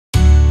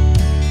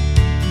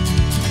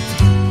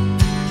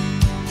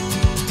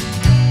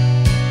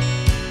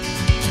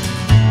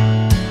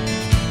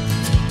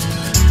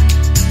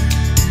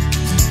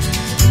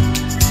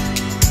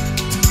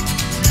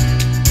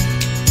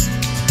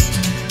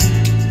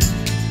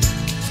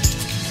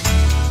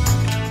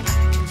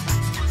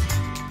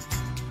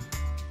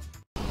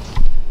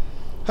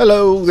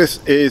Hello,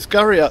 this is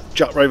Gary at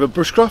Jack Raven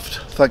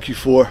Bushcraft. Thank you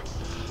for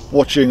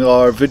watching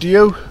our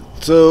video.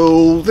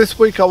 So this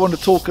week I want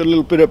to talk a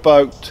little bit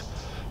about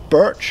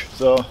birch.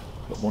 So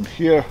got one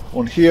here,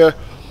 one here.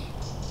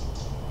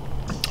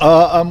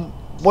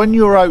 When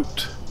you're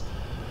out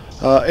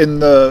in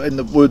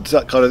the woods,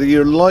 that kind of thing,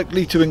 you're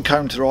likely to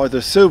encounter either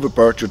silver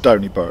birch or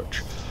downy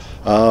birch.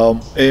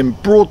 In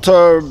broad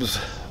terms,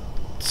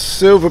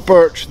 silver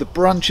birch, the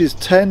branches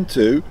tend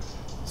to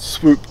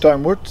swoop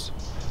downwards,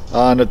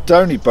 and a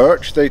downy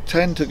birch, they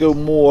tend to go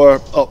more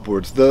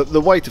upwards.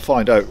 The way to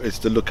find out is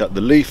to look at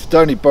the leaf.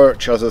 Downy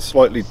birch has a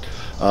slightly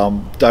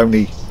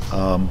downy,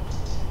 little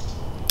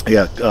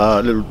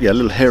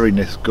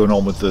hairiness going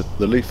on with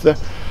the leaf there.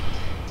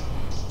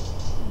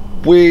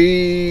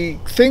 We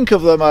think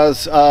of them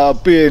as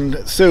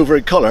being silver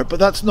in colour, but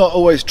that's not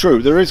always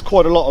true. There is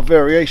quite a lot of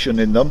variation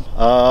in them.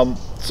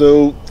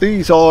 So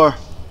these are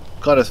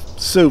kind of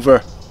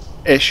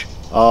silver-ish,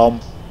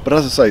 but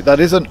as I say, that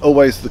isn't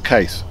always the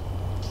case.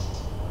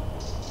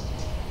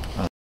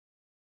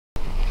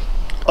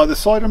 Either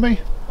side of me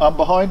and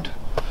behind,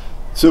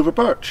 silver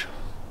birch.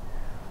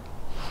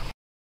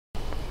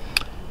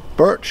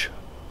 Birch,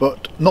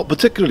 but not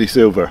particularly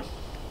silver.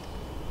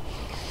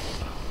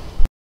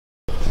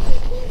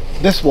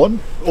 This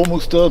one,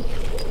 almost a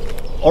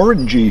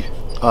orangey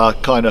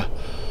kind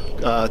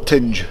of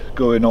tinge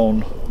going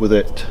on with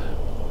it.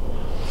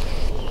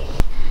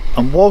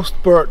 And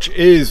whilst birch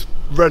is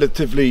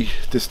relatively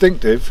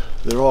distinctive,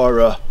 there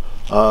are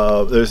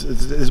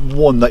there's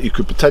one that you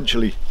could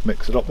potentially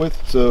mix it up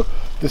with. So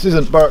this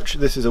isn't birch,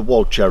 this is a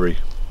wild cherry.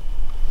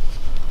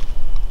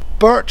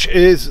 Birch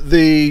is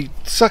the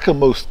second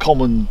most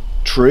common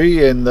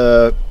tree in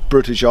the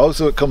British Isles,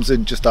 so it comes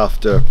in just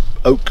after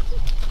oak.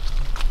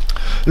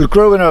 It'll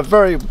grow in a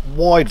very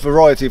wide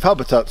variety of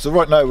habitats. So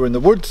right now we're in the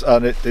woods,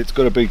 and it's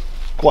going to be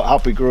quite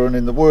happy growing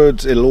in the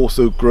woods. It'll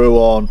also grow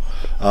on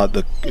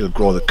it'll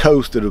grow on the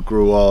coast, it'll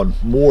grow on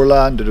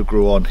moorland, it'll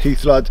grow on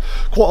heathland.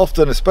 Quite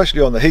often, especially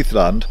on the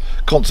heathland,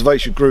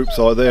 conservation groups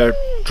are there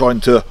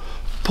trying to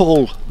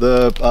pull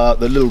the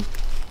little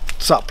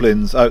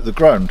saplings out the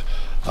ground.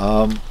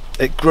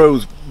 It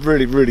grows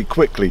really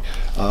quickly.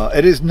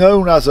 It is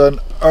known as an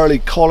early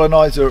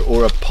colonizer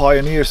or a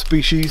pioneer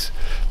species.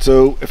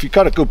 So if you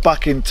kind of go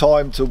back in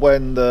time to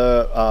when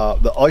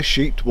the ice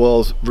sheet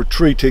was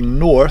retreating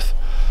north,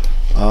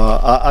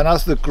 and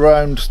as the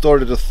ground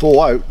started to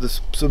thaw out,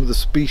 some of the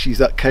species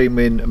that came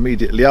in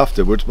immediately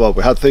afterwards, well,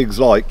 we had things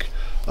like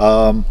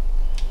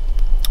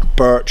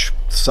birch,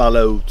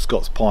 sallow,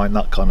 Scots pine,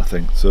 that kind of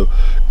thing. So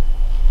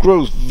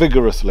grows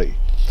vigorously.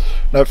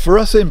 Now for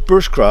us in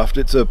bushcraft,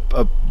 it's a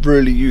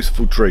really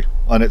useful tree,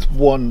 and it's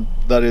one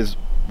that is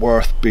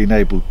worth being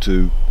able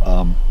to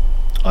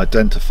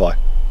identify.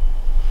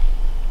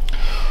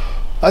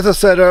 As I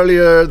said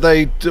earlier,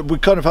 we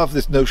kind of have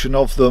this notion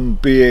of them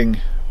being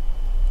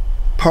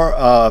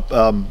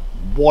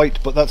white,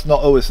 but that's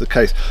not always the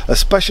case,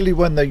 especially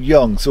when they're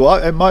young. So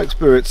in my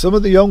experience, some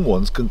of the young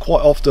ones can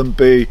quite often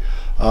be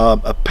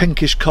a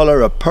pinkish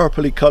colour, a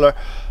purpley colour,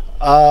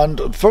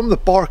 and from the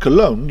bark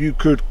alone you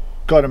could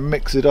kind of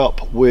mix it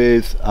up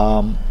with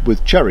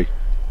cherry,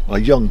 a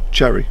young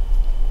cherry.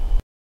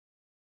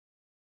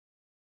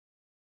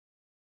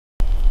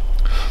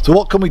 So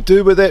what can we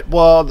do with it?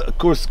 Well, of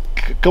course,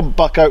 come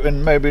back out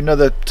in maybe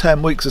another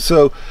 10 weeks or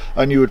so,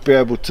 and you would be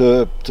able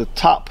to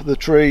tap the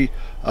tree,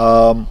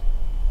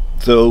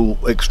 so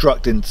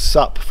extracting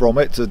sap from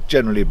it. So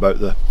generally about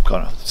the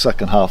kind of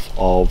second half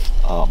of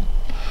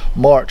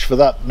March for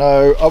that.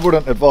 Now I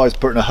wouldn't advise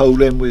putting a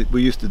hole in.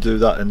 We used to do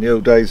that in the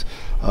old days.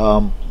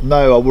 No,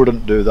 I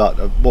wouldn't do that.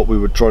 What we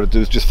would try to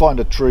do is just find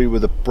a tree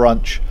with a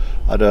branch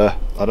at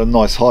a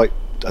nice height,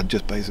 and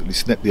just basically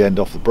snip the end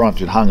off the branch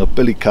and hang a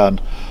billy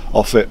can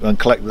off it and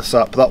collect the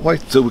sap that way,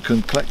 so we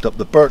can collect up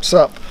the birch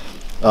sap.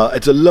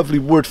 It's a lovely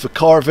wood for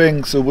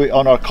carving, so we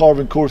on our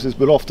carving courses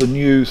we'll often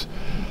use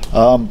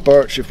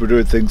birch if we're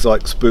doing things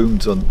like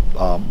spoons and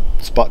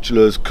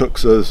spatulas,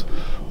 cooksers,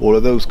 all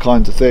of those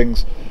kinds of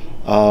things.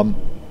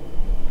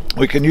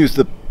 We can use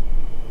the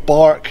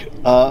bark.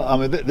 I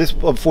mean,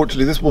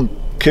 unfortunately this one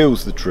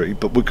kills the tree,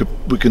 but we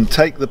can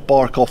take the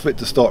bark off it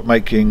to start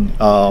making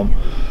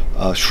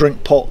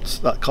shrink pots,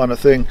 that kind of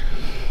thing.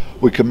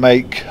 We can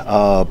make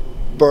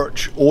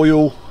birch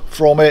oil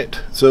from it.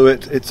 So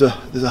there's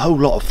a whole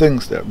lot of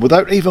things there,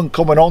 without even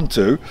coming on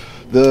to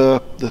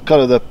the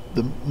kind of the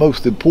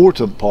most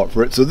important part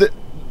for it. So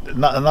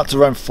and that's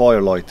around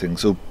fire lighting.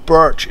 So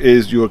birch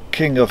is your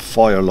king of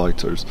fire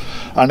lighters,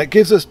 and it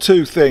gives us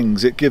two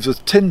things. It gives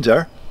us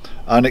tinder,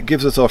 and it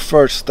gives us our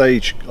first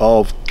stage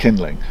of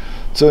kindling.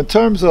 So in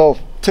terms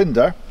of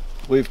tinder,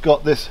 we've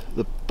got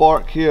the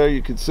bark here,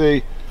 you can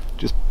see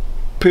just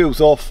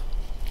peels off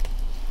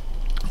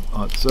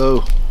like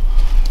so.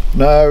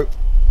 Now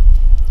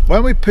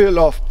when we peel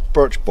off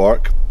birch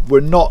bark, we're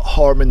not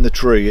harming the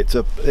tree.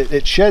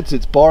 It sheds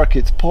its bark.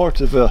 It's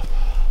part of a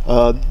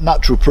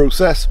natural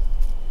process,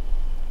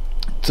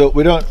 so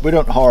we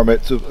don't harm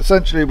it. So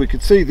essentially we can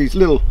see these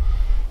little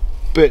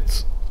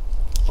bits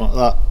like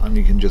that, and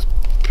you can just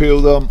peel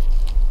them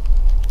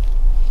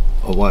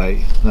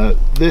away. Now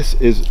this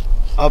is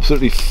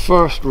absolutely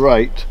first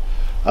rate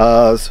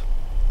as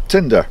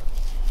tinder,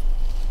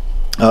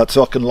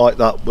 so I can light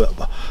that.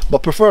 My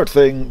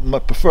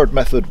preferred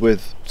method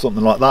with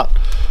something like that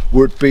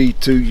would be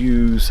to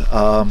use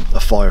a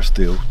fire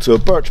steel. So a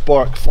birch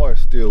bark fire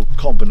steel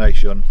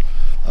combination,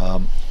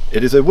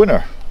 it is a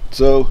winner.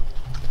 So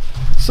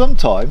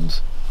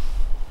sometimes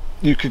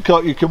you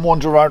can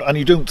wander around and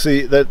you don't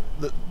see that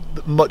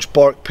much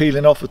bark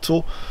peeling off at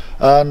all,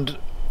 and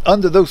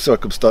under those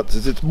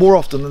circumstances it's more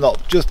often than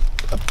not just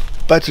a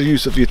better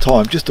use of your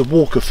time just to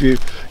walk a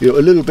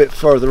little bit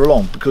further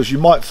along, because you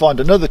might find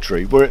another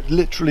tree where it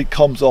literally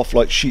comes off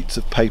like sheets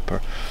of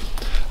paper.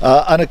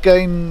 And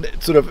again,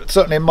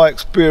 certainly in my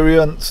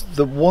experience,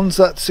 the ones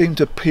that seem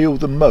to peel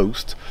the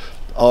most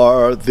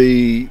are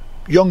the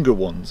younger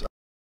ones.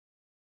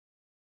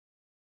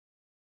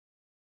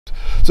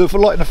 So for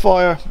lighting a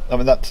fire, I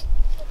mean, that's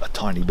a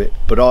tiny bit,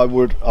 but I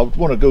would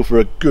want to go for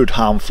a good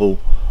handful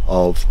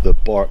of the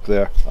bark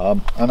there,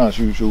 and as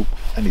usual,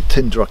 any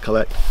tinder I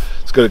collect,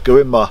 it's going to go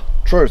in my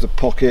trouser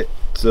pocket,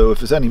 so if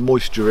there's any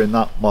moisture in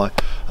that, my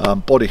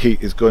body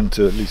heat is going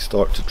to at least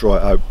start to dry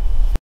it out.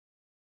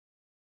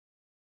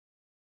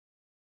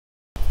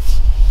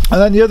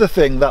 And then the other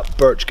thing that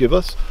birch give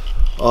us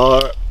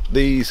are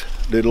these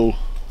little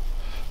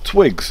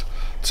twigs.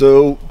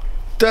 So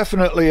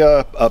definitely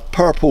a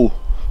purple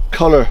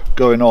colour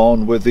going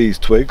on with these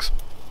twigs.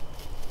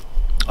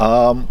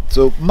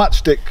 So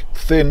matchstick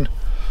thin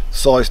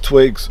size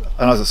twigs,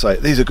 and as I say,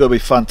 these are going to be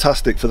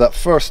fantastic for that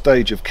first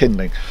stage of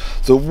kindling.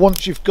 So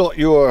once you've got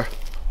your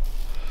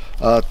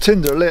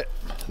tinder lit,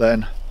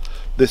 then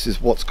this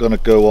is what's going to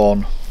go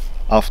on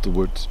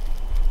afterwards.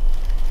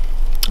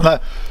 Now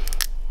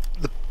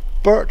the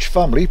birch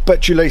family,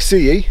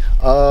 Betulaceae,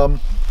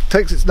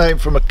 takes its name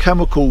from a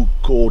chemical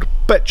called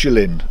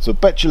betulin. So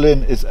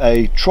betulin is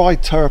a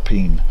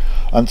triterpene,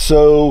 and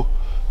so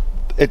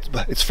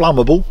it's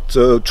flammable.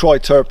 So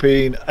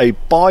triterpene, a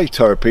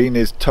biterpene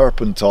is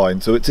turpentine,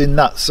 so it's in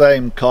that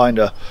same kind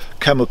of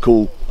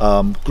chemical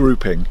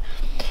grouping.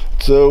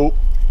 So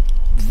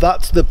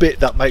that's the bit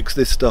that makes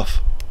this stuff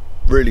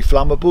really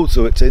flammable.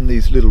 So it's in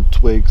these little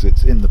twigs,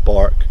 it's in the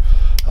bark.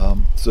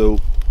 So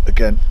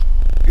again,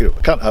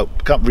 I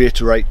can't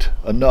reiterate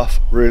enough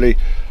really,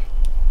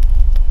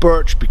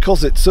 birch,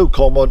 because it's so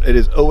common, it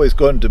is always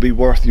going to be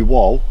worth your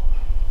while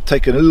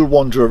taking a little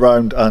wander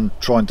around and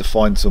trying to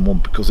find someone,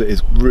 because it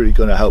is really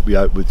going to help you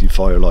out with your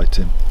fire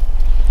lighting.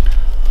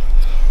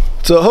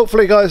 So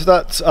hopefully guys,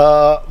 that's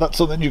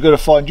something you're going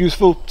to find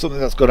useful,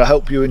 something that's going to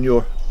help you in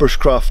your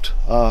bushcraft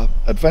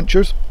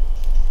adventures.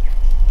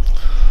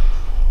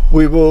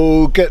 We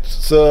will get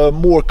some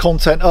more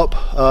content up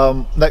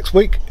next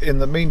week. In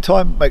the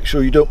meantime, make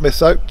sure you don't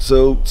miss out,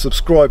 so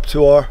subscribe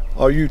to our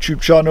YouTube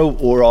channel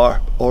or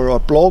our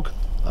blog.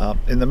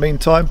 In the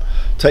meantime,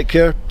 take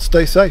care,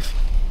 stay safe.